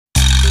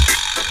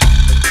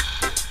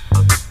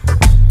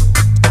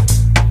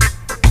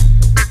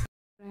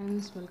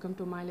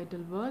welcome to my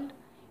little world.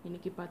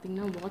 இன்னைக்கு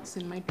பாத்தீங்கன்னா what's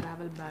in my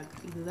travel bag.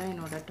 இதுதான்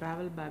என்னோட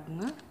travel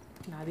bagங்க.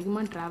 நான்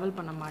அதிகமாக travel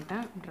பண்ண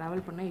மாட்டேன். travel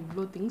பண்ணா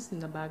இவ்ளோ things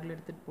இந்த பேக்ல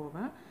எடுத்துட்டு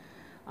போவேன்.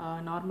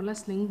 நார்மலா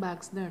sling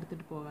bags தான்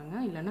எடுத்துட்டு போவேங்க.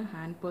 இல்லனா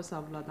hand purse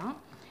அவ்வளவுதான்.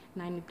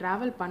 நான் இன்னைக்கு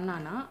travel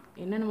பண்ணானா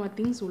என்னென்ன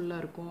things உள்ள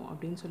இருக்கும்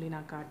அப்படினு சொல்லி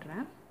நான்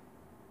காட்றேன்.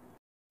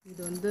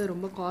 இது வந்து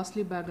ரொம்ப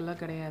காஸ்ட்லி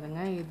பேக்லாம்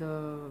கிடையாதுங்க. இது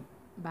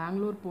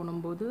பெங்களூர்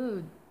போனும்போது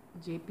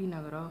ஜேபி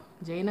நகரா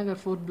ஜெயநகர்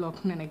 4th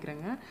பிளாக்னு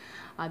நினைக்கிறேங்க.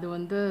 அது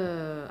வந்து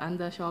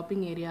அந்த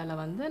ஷாப்பிங் ஏரியாவில்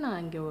வந்து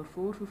நான் இங்கே ஒரு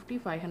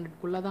 450-500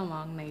 குள்ளே தான்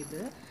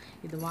வாங்கினேன்.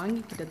 இது வாங்கி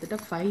கிட்டத்தட்ட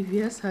 5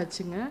 years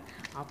ஆச்சுங்க.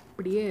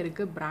 அப்படியே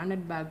இருக்குது.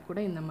 பிராண்டட் பேக்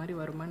கூட இந்த மாதிரி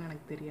வருமானு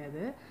எனக்கு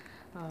தெரியாது.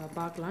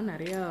 பார்க்கலாம்.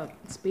 நிறையா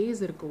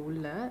ஸ்பேஸ் இருக்குது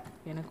உள்ளே.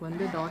 எனக்கு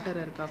வந்து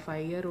டாட்டர் இருக்கா,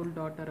 5-year-old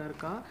டாட்டர்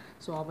இருக்கா.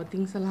 ஸோ அவள்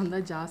திங்ஸ் எல்லாம்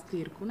தான் ஜாஸ்தி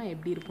இருக்கும். நான்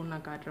எப்படி இருக்கும்னு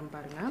நான் காட்டுறேன்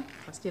பாருங்கள்.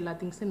 ஃபஸ்ட்டு எல்லா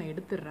திங்ஸும் நான்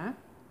எடுத்துடுறேன்.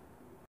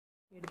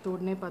 எடுத்த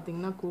உடனே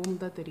பார்த்தீங்கன்னா கோம்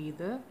தான்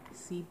தெரியுது,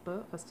 சீப்பு.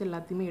 ஃபஸ்ட்டு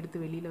எல்லாத்தையுமே எடுத்து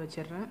வெளியில்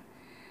வச்சிடுறேன்.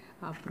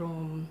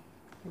 அப்புறம்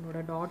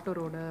என்னோடய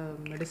டாட்டரோட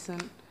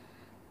மெடிசன்,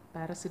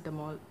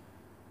 பேராசிட்டமால்,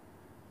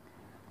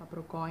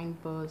 அப்புறம் காயின்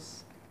பர்ஸ்,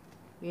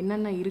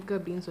 என்னென்ன இருக்குது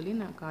அப்படின்னு சொல்லி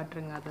நான்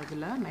காட்டுறேங்க.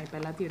 அதில் நான் இப்போ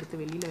எல்லாத்தையும்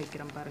எடுத்து வெளியில்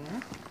வைக்கிறேன்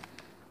பாருங்கள்.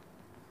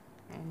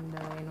 அண்ட்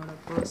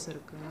என்னோடய பர்ஸ்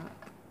இருக்குங்க,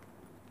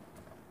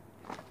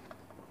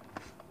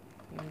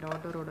 என்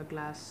டாட்டரோட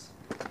கிளாஸ்,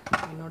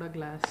 என்னோடய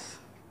கிளாஸ்,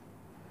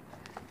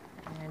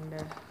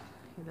 அண்டு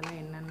இதெல்லாம்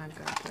என்னென்ன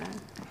காட்டுறேன்.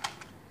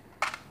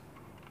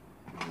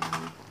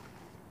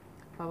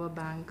 Power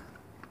bank,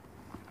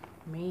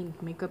 main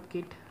makeup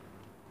kit,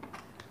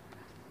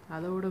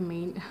 அதோட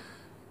மெயின்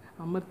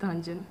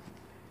அமிர்தாஞ்சன்,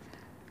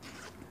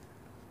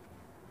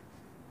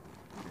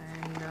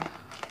 அண்ட்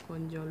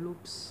கொஞ்சம்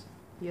லூப்ஸ்,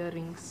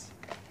 இயர்ரிங்ஸ்,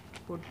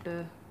 பொட்டு,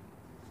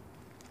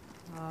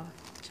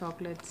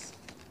 சாக்லேட்ஸ்,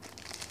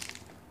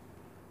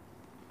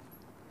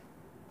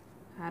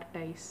 ஹேர்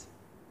டைஸ்.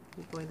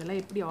 இப்போ இதெல்லாம்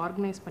எப்படி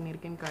ஆர்கனைஸ்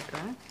பண்ணியிருக்கேன்னு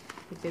காட்டுறேன்.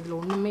 இப்போ இதில்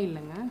ஒன்றுமே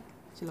இல்லைங்க.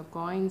 சில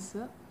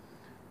காயின்ஸு,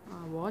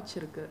 வாட்ச்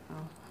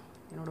இருக்குது,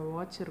 என்னோடய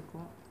வாட்ச்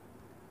இருக்கும்.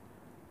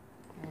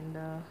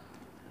 அண்டு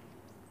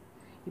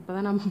இப்போ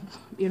தான் நான்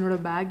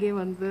என்னோடய பேக்கே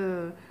வந்து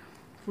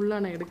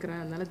ஃபுல்லாக நான்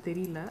எடுக்கிறேன், அதனால்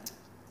தெரியல.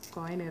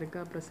 காயின்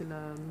இருக்குது. அப்புறம் சில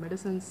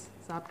மெடிசன்ஸ்,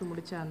 சாப்பிட்டு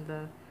முடித்த அந்த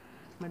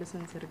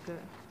மெடிசன்ஸ்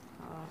இருக்குது.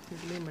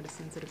 இதுலேயும்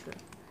மெடிசன்ஸ்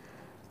இருக்குது.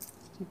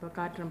 இப்போ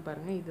காட்டுறேன்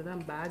பாருங்கள்.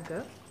 இதுதான் பேக்கு.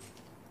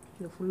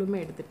 இது ஃபுல்லுமே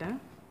எடுத்துட்டேன்.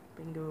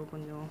 இப்போ இங்கே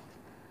கொஞ்சம்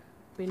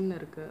பென்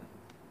இருக்குது.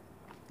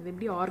 இது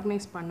எப்படி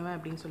ஆர்கனைஸ் பண்ணுவேன்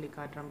அப்படின்னு சொல்லி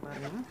காட்டுறேன்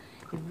பாருங்கள்.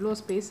 இவ்வளோ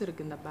ஸ்பேஸ்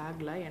இருக்குது இந்த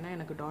பேக்கில். ஏன்னா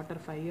எனக்கு டாட்டர்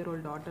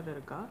 5-year-old டாட்டர்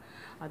இருக்கா.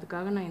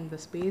 அதுக்காக நான் இந்த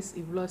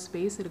இவ்வளோ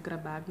ஸ்பேஸ் இருக்கிற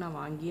பேக் நான்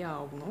வாங்கியே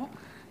ஆகணும்.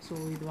 ஸோ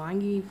இது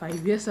வாங்கி 5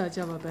 years ஆச்சு.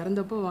 அவள்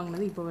பிறந்தப்போ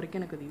வாங்கினது. இப்போ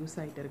வரைக்கும் எனக்கு அது யூஸ்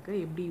ஆகிட்டு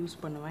இருக்குது. எப்படி யூஸ்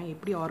பண்ணுவேன்,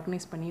 எப்படி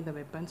ஆர்கனைஸ் பண்ணி இதை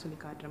வைப்பேன்னு சொல்லி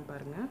காட்டுறேன்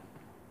பாருங்கள்.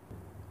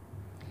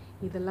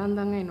 இதெல்லாம்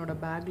தாங்க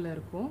என்னோடய பேக்கில்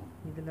இருக்கும்.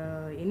 இதில்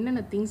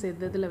என்னென்ன திங்ஸ்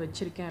எதில்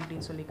வச்சுருக்கேன்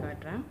அப்படின்னு சொல்லி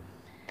காட்டுறேன்.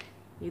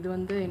 இது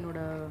வந்து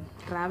என்னோடய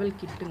ட்ராவல்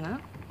கிட்டுங்க.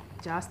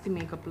 ஜாஸ்தி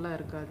மேக்கப்லாம்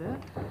இருக்காது.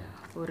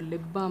 ஒரு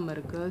லிப் பாம்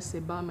இருக்குது,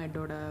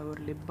 செபாமெட்டோட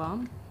ஒரு லிப்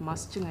பாம்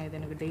மஸ்ட்டுங்க. இது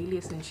எனக்கு டெய்லி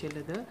எசென்ஷியல்.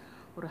 இது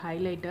ஒரு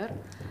ஹைலைட்டர்.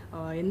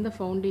 எந்த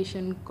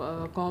ஃபவுண்டேஷன்,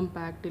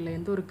 காம்பேக்ட் இல்லை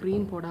எந்த ஒரு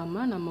க்ரீம்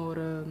போடாமல் நம்ம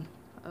ஒரு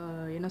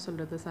என்ன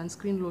சொல்கிறது,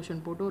 சன்ஸ்க்ரீன்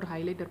லோஷன் போட்டு ஒரு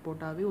ஹைலைட்டர்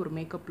போட்டாவே ஒரு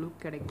மேக்கப்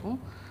லுக் கிடைக்கும்.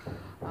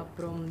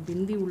 அப்புறம்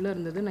பிந்தி உள்ளே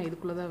இருந்தது, நான்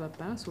இதுக்குள்ளே தான்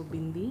வைப்பேன். ஸோ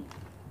பிந்தி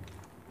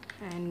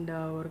அண்ட்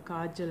ஒரு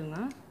காஜலுங்க,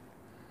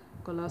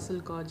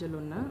 கொலாசல் காஜல்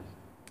ஒன்று,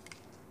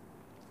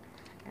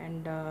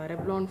 and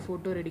Revlon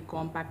photo ready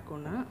compact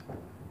ஒன்று.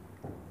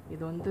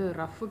 இது வந்து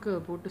ரஃப்புக்கு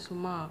போட்டு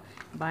சும்மா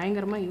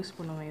பயங்கரமாக யூஸ்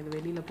பண்ணுவேன் இது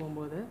வெளியில்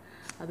போகும்போது.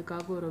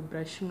 அதுக்காக ஒரு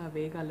ப்ரஷ்ஷுங்க,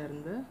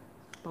 வேகாலேருந்து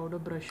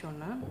பவுடர் ப்ரஷ்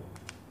ஒன்று.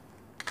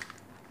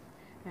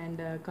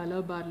 அண்டு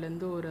கலர்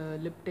பார்லேருந்து ஒரு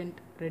லிப்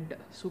டென்ட் ரெட்,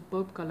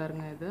 சூப்பர்ப்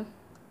கலருங்க. இது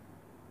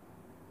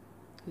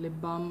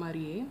லிப் பாம்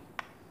மாதிரியே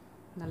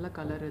நல்ல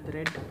கலர் இது,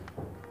 red.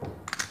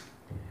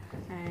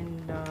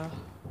 And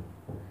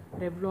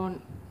Revlon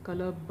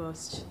colour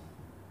first,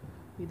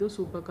 இதுவும்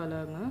சூப்பர்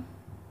கலருங்க.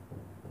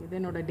 இது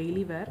என்னோடய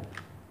டெய்லி வேர்.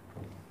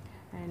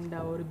 அண்ட்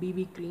ஒரு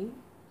BP cream,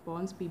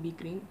 Pond's BB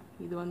cream.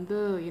 இது வந்து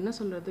என்ன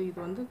சொல்கிறது, இது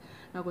வந்து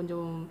நான்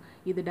கொஞ்சம்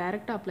இது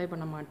டைரெக்டாக அப்ளை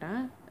பண்ண மாட்டேன்.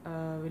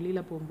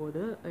 வெளியில்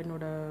போகும்போது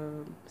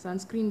என்னோடய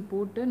சன்ஸ்க்ரீன்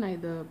போட்டு நான்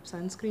இது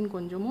சன்ஸ்க்ரீன்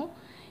கொஞ்சமும்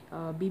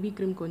பிபி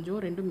க்ரீம்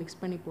கொஞ்சம் ரெண்டும்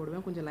மிக்ஸ் பண்ணி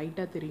போடுவேன். கொஞ்சம்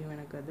லைட்டாக தெரியும்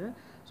எனக்கு அது.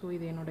 ஸோ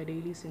இது என்னோடய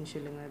டெய்லி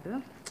எசென்ஷியலுங்க இது.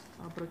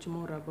 அப்புறம் சும்மா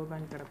ஒரு ரப்பர்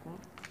பேண்ட் கிடக்கும்.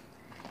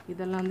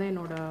 இதெல்லாம் தான்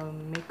என்னோடய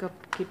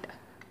மேக்கப் கிட்.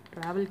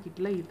 ட்ராவல்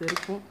கிட்டில் இது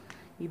இருக்கும்.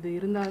 இது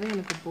இருந்தாலே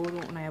எனக்கு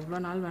போதும். நான் எவ்வளோ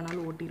நாள்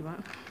வேணாலும்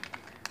ஓட்டிடுவேன்.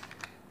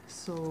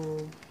 ஸோ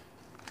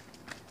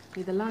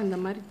இதெல்லாம் இந்த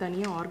மாதிரி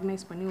தனியாக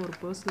ஆர்கனைஸ் பண்ணி ஒரு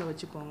பர்ஸில்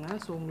வச்சுக்கோங்க.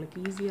 ஸோ உங்களுக்கு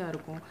ஈஸியாக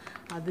இருக்கும்.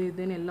 அது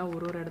இதுன்னு எல்லாம்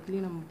ஒரு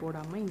இடத்துலையும் நம்ம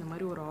போடாமல் இந்த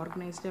மாதிரி ஒரு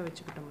ஆர்கனைஸ்டாக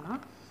வச்சுக்கிட்டோம்னா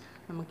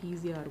நமக்கு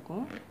ஈஸியாக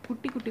இருக்கும்.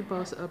 குட்டி குட்டி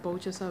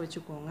பவுச்சஸாக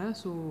வச்சுக்கோங்க.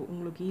 ஸோ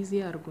உங்களுக்கு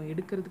ஈஸியாக இருக்கும்,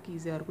 எடுக்கிறதுக்கு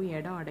ஈஸியாக இருக்கும்,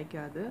 இடம்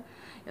அடைக்காது.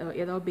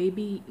 ஏதாவது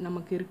பேபி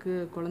நமக்கு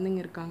இருக்குது,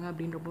 குழந்தைங்க இருக்காங்க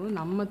அப்படின்றபோது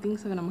நம்ம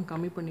திங்ஸை நம்ம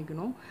கம்மி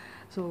பண்ணிக்கணும்.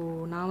 ஸோ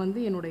நான் வந்து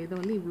என்னோடய இதை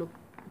வந்து இவ்வளோ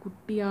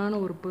குட்டியான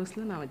ஒரு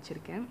பர்ஸில் நான்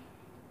வச்சுருக்கேன்.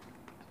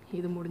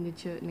 இது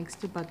முடிஞ்சிச்சு.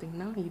 நெக்ஸ்ட்டு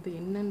பார்த்திங்கன்னா இது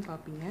என்னன்னு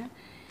பார்ப்பீங்க.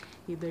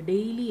 இது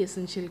டெய்லி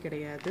எசென்ஷியல்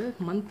கிடையாது,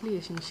 மந்த்லி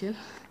எசென்ஷியல்.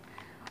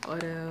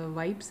 ஒரு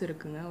வைப்ஸ்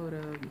இருக்குங்க,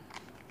 ஒரு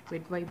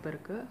வெட் வைப்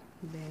இருக்குது,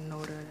 தென்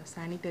ஒரு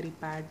சானிட்டரி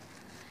பேட்.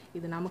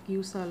 இது நமக்கு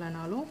யூஸ்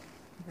ஆகலைனாலும்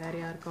வேறு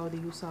யாருக்காவது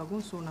யூஸ்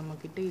ஆகும். ஸோ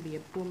நம்மக்கிட்ட இது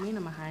எப்போவுமே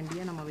நம்ம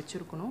ஹேண்டியாக நம்ம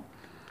வச்சுருக்கணும்.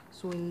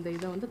 ஸோ இந்த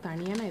இதை வந்து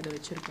தனியாக நான் இதை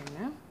வச்சுருக்கேங்க.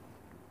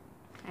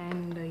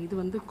 அண்ட் இது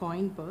வந்து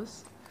காயின் பர்ஸ்.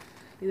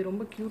 இது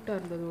ரொம்ப க்யூட்டாக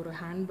இருந்தது, ஒரு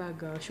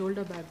ஹேண்ட்பேக்,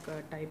 ஷோல்டர் பேக்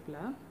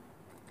டைப்பில்.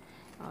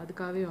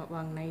 அதுக்காகவே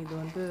வாங்கினேன். இது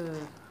வந்து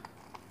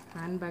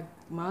ஹேண்ட்பேக்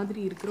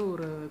மாதிரி இருக்கிற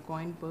ஒரு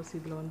காயின் பர்ஸ்.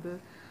 இதில் வந்து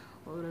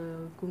ஒரு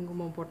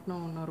குங்குமம்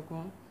பொட்டணம் ஒன்று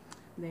இருக்கும்,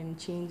 தென்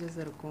சேஞ்சஸ்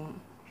இருக்கும்.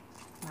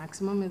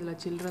 மேக்ஸிமம் இதில்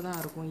சில்லறை தான்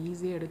இருக்கும்,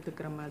 ஈஸியாக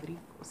எடுத்துக்கிற மாதிரி.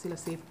 சில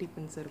சேஃப்டி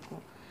பின்ஸ்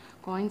இருக்கும்.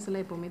 காயின்ஸ்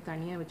எல்லாம் எப்போவுமே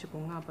தனியாக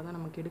வச்சுக்கோங்க, அப்போ தான்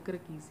நமக்கு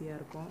எடுக்கிறதுக்கு ஈஸியாக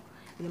இருக்கும்.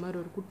 இந்த மாதிரி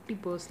ஒரு குட்டி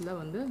பர்ஸில்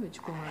வந்து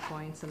வச்சுக்கோங்க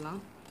காயின்ஸ்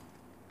எல்லாம்.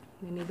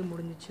 இது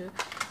முடிஞ்சிச்சு.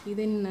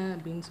 இது என்ன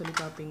அப்படின்னு சொல்லி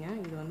பார்ப்பீங்க.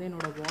 இது வந்து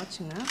என்னோடய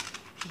வாட்சுங்க.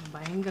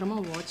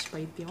 பயங்கரமாக வாட்ச்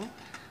பைத்தியம்.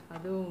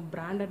 அதுவும்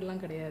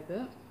பிராண்டட்லாம் கிடையாது,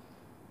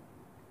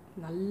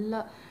 நல்லா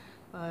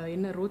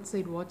என்ன ரோட்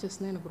சைடு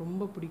வாட்சஸ்னால் எனக்கு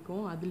ரொம்ப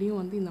பிடிக்கும். அதுலேயும்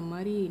வந்து இந்த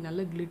மாதிரி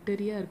நல்ல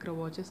கிளிட்டரியாக இருக்கிற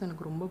வாட்சஸ்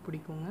எனக்கு ரொம்ப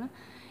பிடிக்குங்க.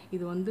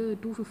 இது வந்து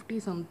 250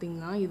 சம்திங்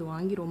தான். இது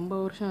வாங்கி ரொம்ப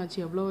வருஷம் ஆச்சு,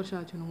 எவ்வளோ வருஷம்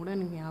ஆச்சுன்னு கூட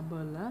எனக்கு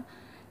ஞாபகம் இல்லை.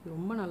 இது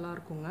ரொம்ப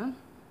நல்லாயிருக்குங்க.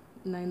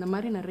 நான் இந்த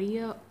மாதிரி நிறைய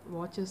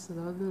வாட்சஸ்,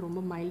 அதாவது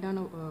ரொம்ப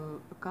மைல்டான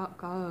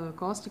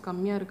காஸ்ட்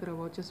கம்மியாக இருக்கிற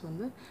வாட்சஸ்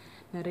வந்து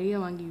நிறைய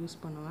வாங்கி யூஸ்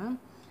பண்ணுவேன்.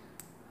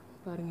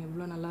 பாருங்கள்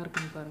எவ்வளோ நல்லா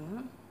இருக்குன்னு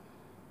பாருங்கள்.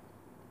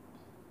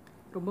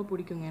 ரொம்ப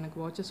பிடிக்குங்க, எனக்கு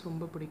வாட்சஸ்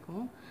ரொம்ப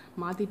பிடிக்கும்.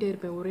 மாற்றிட்டே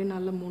இருப்பேன், ஒரே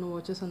நாளில் 3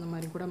 வாட்சஸ் அந்த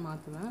மாதிரி கூட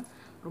மாற்றுவேன்.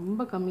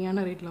 ரொம்ப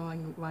கம்மியான ரேட்டில்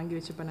வாங்கி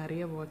வச்சுப்பேன்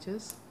நிறைய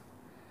வாட்சஸ்.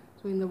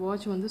 ஸோ இந்த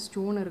வாட்ச் வந்து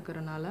ஸ்டோன்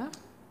இருக்கிறனால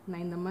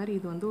நான் இந்த மாதிரி,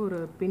 இது வந்து ஒரு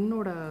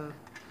பெண்ணோட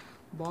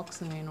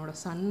பாக்ஸுங்க,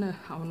 என்னோடய சன்னு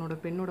அவனோட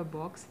பெண்ணோட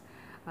பாக்ஸ்.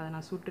 அதை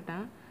நான்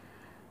சுட்டுட்டேன்.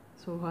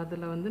 ஸோ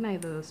அதில் வந்து நான்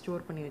இதை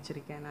ஸ்டோர் பண்ணி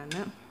வச்சுருக்கேன்.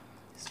 நான்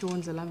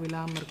ஸ்டோன்ஸ் எல்லாம்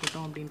விழாமல்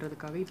இருக்கட்டும்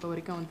அப்படின்றதுக்காக இப்போ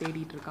வரைக்கும் அவன்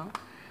தேடிட்டு இருக்கான்.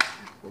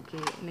 ஓகே,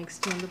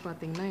 நெக்ஸ்ட் வந்து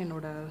பார்த்திங்கன்னா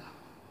என்னோடய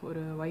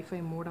ஒரு வைஃபை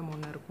மோடம்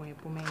ஒன்று இருக்கும்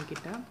எப்போவுமே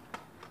என்கிட்ட.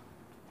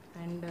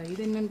 அண்ட்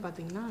இது என்னென்னு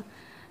பார்த்திங்கன்னா,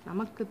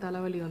 நமக்கு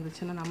தலைவலி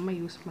வந்துச்சுன்னா நம்ம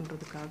யூஸ்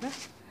பண்ணுறதுக்காக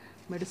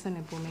மெடிசன்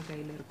எப்போவுமே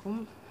கையில் இருக்கும்.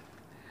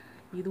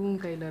 இதுவும்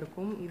கையில்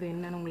இருக்கும். இது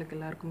என்னென்னு உங்களுக்கு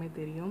எல்லாருக்குமே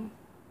தெரியும்,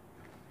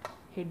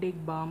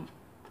 ஹெட்டேக் பாம்.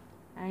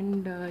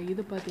 அண்ட்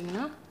இது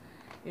பார்த்திங்கன்னா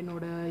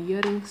என்னோடய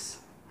இயரிங்ஸ்,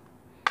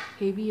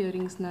 ஹெவி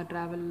இயரிங்ஸ். நான்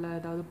ட்ராவலில்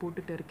ஏதாவது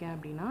போட்டுட்டு இருக்கேன்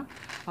அப்படின்னா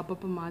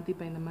அப்பப்போ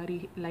மாற்றிப்பேன். இந்த மாதிரி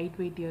லைட்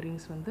வெயிட்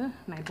இயரிங்ஸ் வந்து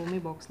நான் எப்போவுமே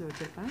பாக்ஸில்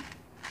வச்சுருப்பேன்.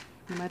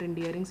 இந்த மாதிரி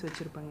 2 இயரிங்ஸ்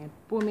வச்சுருப்பாங்க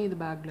எப்போவுமே. இது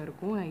பேக்கில்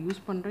இருக்கும். நான்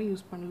யூஸ் பண்ணுறேன்,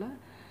 யூஸ் பண்ணல,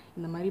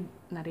 இந்த மாதிரி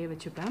நிறைய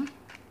வச்சுப்பேன்.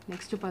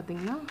 நெக்ஸ்ட்டு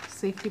பார்த்திங்கன்னா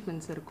சேஃப்டி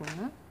பின்ஸ்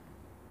இருக்குங்க.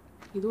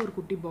 இது ஒரு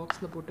குட்டி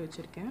பாக்ஸில் போட்டு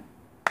வச்சுருக்கேன்.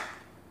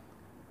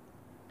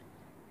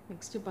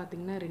 நெக்ஸ்ட்டு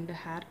பார்த்திங்கன்னா 2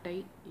 ஹேர் டை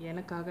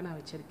எனக்காக நான்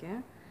வச்சுருக்கேன்.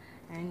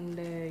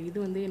 அண்டு இது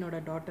வந்து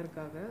என்னோடய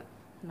டாட்டருக்காக.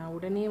 நான்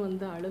உடனே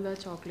வந்து அழுதா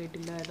சாக்லேட்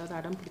இல்லை ஏதாவது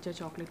அடம் பிடிச்சா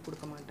சாக்லேட்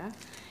கொடுக்க மாட்டேன்,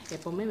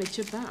 எப்போவுமே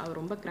வச்சுப்பேன். அவர்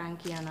ரொம்ப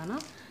கிராங்கியானா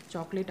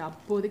சாக்லேட்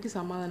அப்போதைக்கு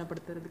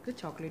சமாதானப்படுத்துறதுக்கு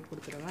சாக்லேட்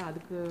கொடுத்துருவேன்,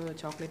 அதுக்கு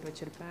சாக்லேட்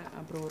வச்சுருப்பேன்.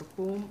 அப்புறம் ஒரு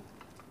கோம்,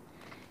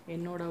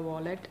 என்னோடய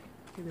வாலெட்.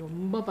 இது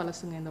ரொம்ப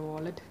பழசுங்க இந்த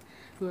வாலெட்.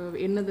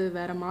 என்னது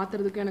வேறு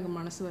மாற்றுறதுக்கு எனக்கு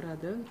மனசு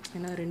வராது,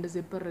 ஏன்னா 2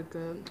 ஜிப்பர்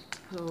இருக்குது.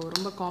 ஸோ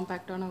ரொம்ப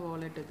காம்பேக்டான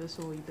வாலெட் இது.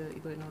 ஸோ இது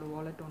என்னோடய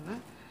வாலெட் ஒன்று.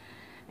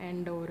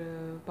 அண்ட் ஒரு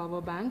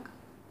பவர் பேங்க்.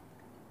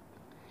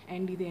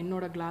 அண்ட் இது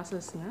என்னோடய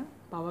கிளாஸஸ்ங்க,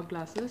 பவர்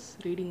கிளாஸஸ்,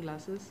 ரீடிங்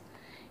கிளாஸஸ்,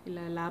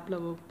 இல்லை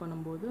லேப்பில் ஒர்க்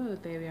பண்ணும்போது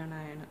தேவையான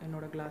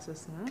என்னோடய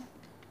கிளாஸஸ்ங்க.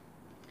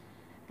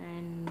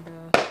 அண்ட்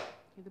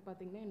இது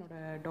பார்த்திங்கன்னா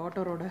என்னோடய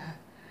டாட்டரோட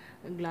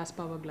கிளாஸ்,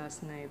 பவர்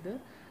கிளாஸுங்க இது.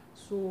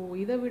 ஸோ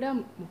இதை விட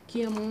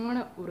முக்கியமான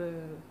ஒரு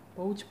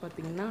பவுச்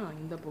பார்த்திங்கன்னா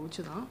இந்த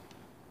பவுச்சு தான்.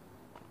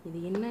 இது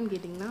என்னன்னு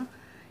கேட்டிங்கன்னா,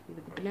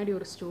 இதுக்கு பின்னாடி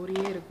ஒரு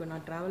ஸ்டோரியே இருக்குது.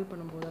 நான் ட்ராவல்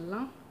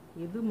பண்ணும்போதெல்லாம்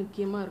எது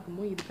முக்கியமாக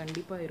இருக்குமோ இது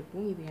கண்டிப்பாக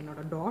இருக்கும். இது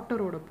என்னோடய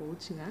டாட்டரோட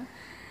பவுச்சுங்க.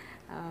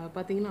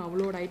 பார்த்திங்கன்னா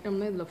அவளோட ஐட்டம்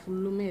தான் இதில்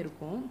ஃபுல்லுமே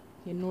இருக்கும்.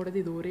 என்னோடது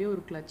இது ஒரே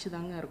ஒரு கிளச்சு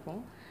தாங்க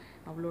இருக்கும்.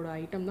 அவளோட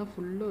ஐட்டம் தான்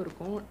ஃபுல்லும்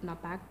இருக்கும்.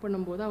 நான் பேக்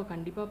பண்ணும்போது அவள்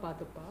கண்டிப்பாக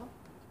பார்த்துப்பா,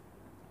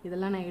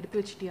 இதெல்லாம் நான் எடுத்து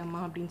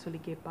வச்சிட்டியாம்மா அப்படின்னு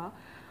சொல்லி கேட்பா.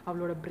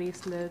 அவளோட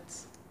ப்ரேஸ்லெட்ஸ்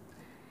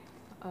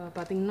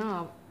பார்த்திங்கன்னா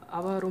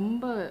அவள்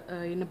ரொம்ப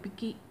என்னை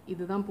பிக்கி,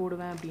 இது தான்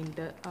போடுவேன்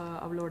அப்படின்ட்டு.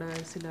 அவளோட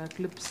சில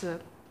கிளிப்ஸு,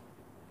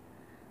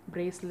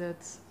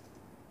 ப்ரேஸ்லெட்ஸ்,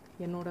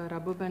 என்னோடய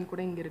ரப்பர் பேண்ட்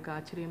கூட இங்கே இருக்குது,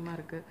 ஆச்சரியமாக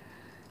இருக்குது.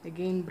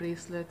 எகெயின்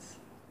ப்ரேஸ்லெட்ஸ்,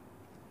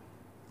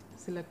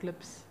 சில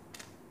கிளிப்ஸ்,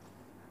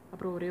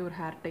 அப்புறம் ஒரே ஒரு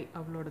ஹேர் டை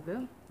அவளோடது.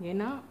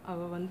 ஏன்னா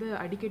அவள் வந்து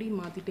அடிக்கடி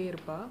மாற்றிட்டே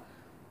இருப்பாள்.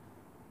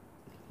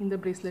 இந்த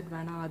ப்ரேஸ்லெட்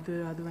வேணாம்,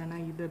 அது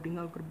வேணாம், இது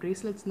அப்படிங்கிற அவளுக்கு ஒரு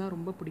ப்ரேஸ்லெட்ஸ்னால்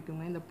ரொம்ப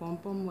பிடிக்குங்க. இந்த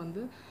பாம்பம்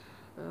வந்து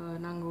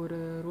நாங்கள் ஒரு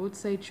ரோட்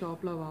சைட்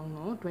ஷாப்பில்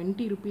வாங்கினோம்,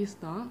 20 rupees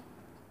தான்.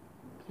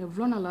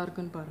 எவ்வளோ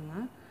நல்லாயிருக்குன்னு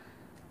பாருங்கள்.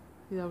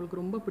 இது அவளுக்கு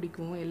ரொம்ப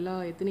பிடிக்கும். எல்லா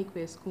எத்தனிக்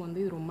வேஸ்க்கும்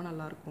வந்து இது ரொம்ப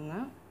நல்லாயிருக்குங்க.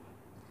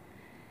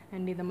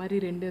 அண்ட் இந்த மாதிரி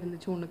 2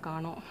 இருந்துச்சு, ஒன்று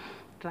காணோம்,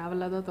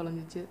 ட்ராவலாக தான்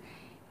தொலைஞ்சிச்சு.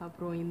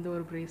 அப்புறம் இந்த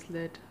ஒரு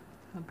ப்ரேஸ்லெட்,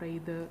 அப்புறம்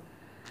இது.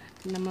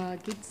 நம்ம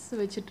கிட்ஸ்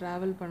வச்சு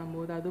ட்ராவல்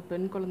பண்ணும்போது, அதுவும்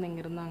பெண்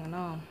குழந்தைங்க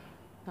இருந்தாங்கன்னா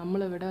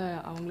நம்மளை விட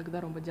அவங்களுக்கு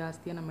தான் ரொம்ப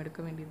ஜாஸ்தியாக நம்ம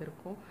எடுக்க வேண்டியது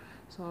இருக்கும்.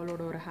 ஸோ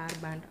அவளோட ஒரு ஹேர்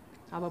பேண்ட்,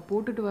 அவள்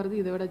போட்டுட்டு வர்றது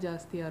இதை விட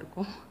ஜாஸ்தியாக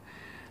இருக்கும்.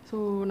 ஸோ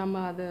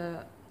நம்ம அதை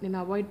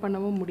அவாய்ட்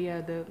பண்ணவும்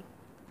முடியாது.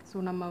 ஸோ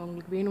நம்ம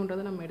அவங்களுக்கு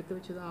வேணுன்றதை நம்ம எடுத்து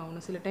வச்சு தான்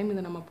ஆகணும். சில டைம்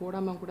இதை நம்ம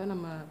போடாமல் கூட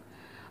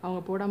அவங்க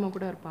போடாமல்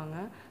கூட இருப்பாங்க.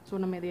 ஸோ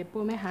நம்ம இதை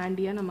எப்போவுமே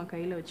ஹேண்டியாக நம்ம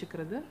கையில்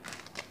வச்சுக்கிறது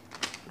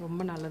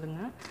ரொம்ப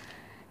நல்லதுங்க.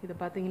 இதை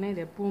பார்த்திங்கன்னா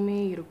இது எப்போவுமே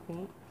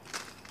இருக்கும்,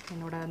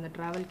 என்னோடய அந்த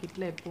ட்ராவல்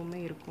கிட்டில் எப்போவுமே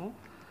இருக்கும்.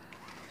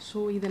 ஸோ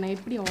இதை நான்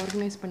எப்படி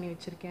ஆர்கனைஸ் பண்ணி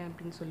வச்சுருக்கேன்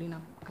அப்படின்னு சொல்லி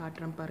நான்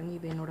காட்டுறேன் பாருங்கள்.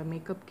 இது என்னோடய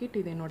மேக்கப் கிட்,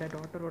 இது என்னோடய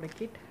டாட்டரோட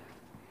கிட்,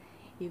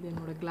 இது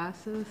என்னோடய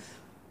கிளாஸஸ்,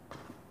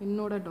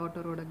 என்னோடய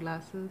டாட்டரோட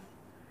கிளாஸஸ்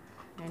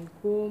அண்ட்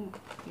கோம்.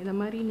 இந்த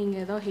மாதிரி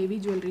நீங்கள் எதாவது ஹெவி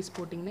ஜுவல்லரிஸ்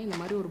போட்டிங்கன்னா இந்த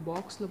மாதிரி ஒரு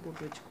பாக்ஸில்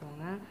போட்டு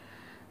வச்சுக்கோங்க.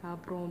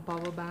 அப்புறம்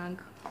பவர் பேங்க்,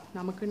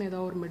 நமக்குன்னு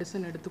ஏதாவது ஒரு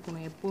மெடிசன்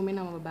எடுத்துக்கணும் எப்போவுமே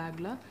நம்ம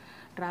பேக்கில்.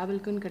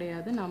 ட்ராவல்க்குன்னு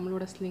கிடையாது,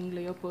 நம்மளோட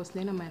ஸ்லிங்லேயோ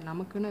பர்ஸ்லேயோ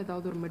நமக்குன்னு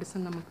ஏதாவது ஒரு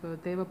மெடிசன், நமக்கு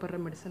தேவைப்படுற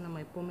மெடிசன்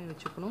நம்ம எப்போவுமே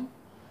வச்சுக்கணும்.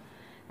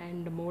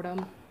 அண்ட்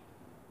மோடம்,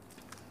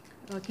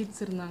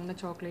 கிட்ஸ் இருந்தாங்கன்னா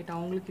சாக்லேட்,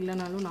 அவங்களுக்கு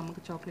இல்லைனாலும்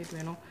நமக்கு சாக்லேட்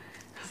வேணும்,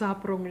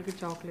 சாப்பிட்றவங்களுக்கு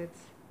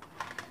சாக்லேட்ஸ்.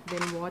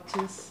 தென்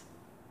வாட்சஸ்,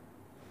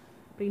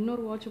 இப்போ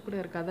இன்னொரு வாட்சு கூட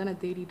இருக்குது, அதான்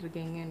நான்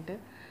தேடிட்டுருக்கேன் எங்கேன்ட்டு.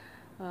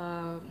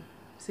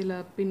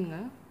 சில பின்ங்க,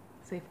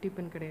 சேஃப்டி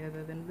பின் கிடையாது,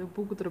 அது வந்து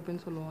பூக்குத்துற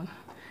பின் சொல்லுவாங்க.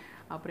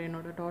 அப்புறம்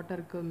என்னோடய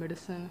டாட்டருக்கு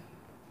மெடிசன்,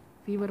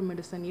 ஃபீவர்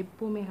மெடிசன்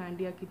எப்போவுமே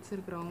ஹேண்டியாக. கிட்ஸ்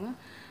இருக்கிறவங்க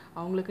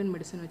அவங்களுக்குன்னு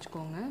மெடிசன்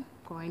வச்சுக்கோங்க.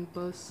 Coin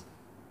purse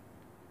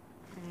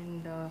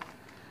and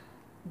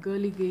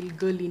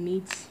girly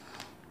needs,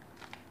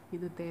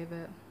 இது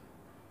தேவை.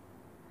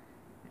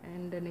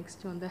 அண்டு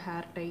நெக்ஸ்ட் வந்து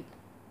ஹேர் டை,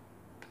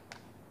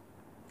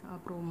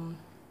 அப்புறம்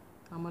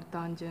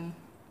அமர்தாஞ்சன்.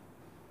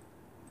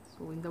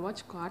 ஸோ இந்த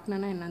வாட்ச்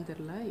காட்டினேன்னா என்னன்னு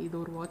தெரில, இது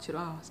ஒரு வாட்ச்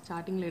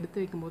ஸ்டார்டிங்கில்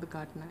எடுத்து வைக்கும்போது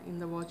காட்டினேன்.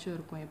 இந்த வாட்சும்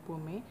இருக்கும்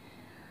எப்போவுமே.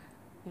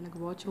 எனக்கு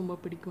வாட்ச் ரொம்ப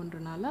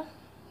பிடிக்குன்றனால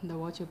இந்த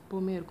வாட்ச்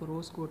எப்போவுமே இருக்கும்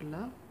ரோஸ் கோல்டில்.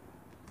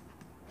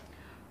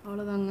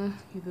 அவ்வளோதாங்க,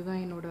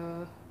 இதுதான்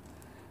என்னோடய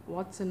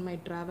watts in my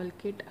travel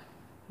kit.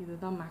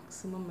 இதுதான்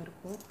மேக்ஸிமம்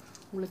இருக்கும்.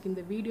 உங்களுக்கு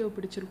இந்த வீடியோ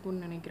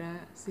பிடிச்சிருக்குன்னு நினைக்கிறேன்.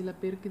 சில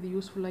பேருக்கு இது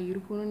யூஸ்ஃபுல்லாக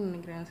இருக்கும்னு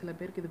நினைக்கிறேன், சில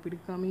பேருக்கு இது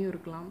பிடிக்காமையும்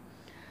இருக்கலாம்.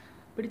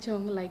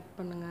 பிடிச்சவங்க லைக்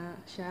பண்ணுங்கள்,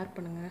 ஷேர்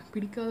பண்ணுங்கள்,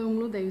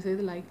 பிடிக்காதவங்களும்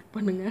தயவுசெய்து லைக்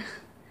பண்ணுங்கள்.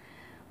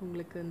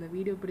 உங்களுக்கு இந்த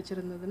வீடியோ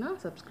பிடிச்சிருந்ததுன்னா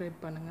சப்ஸ்கிரைப்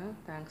பண்ணுங்கள்.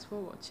 தேங்க்ஸ்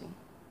ஃபார் வாட்சிங்.